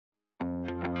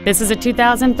This is a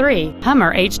 2003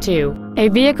 Hummer H2, a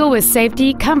vehicle with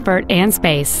safety, comfort, and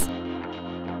space.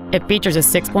 It features a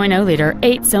 6.0-liter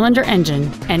 8-cylinder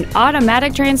engine, an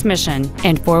automatic transmission,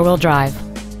 and four-wheel drive.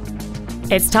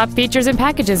 Its top features and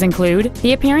packages include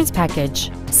the appearance package,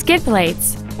 skid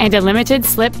plates, and a limited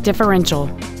slip differential.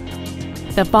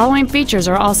 The following features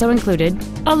are also included: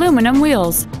 aluminum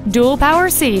wheels, dual power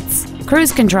seats,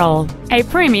 cruise control, a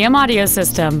premium audio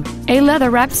system, a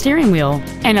leather-wrapped steering wheel,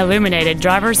 an illuminated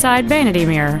driver's side vanity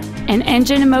mirror, an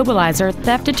engine immobilizer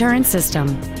theft deterrent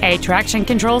system, a traction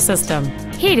control system,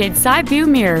 heated side view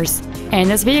mirrors, and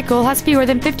this vehicle has fewer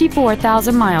than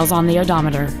 54,000 miles on the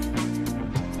odometer.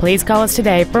 Please call us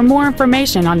today for more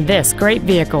information on this great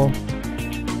vehicle.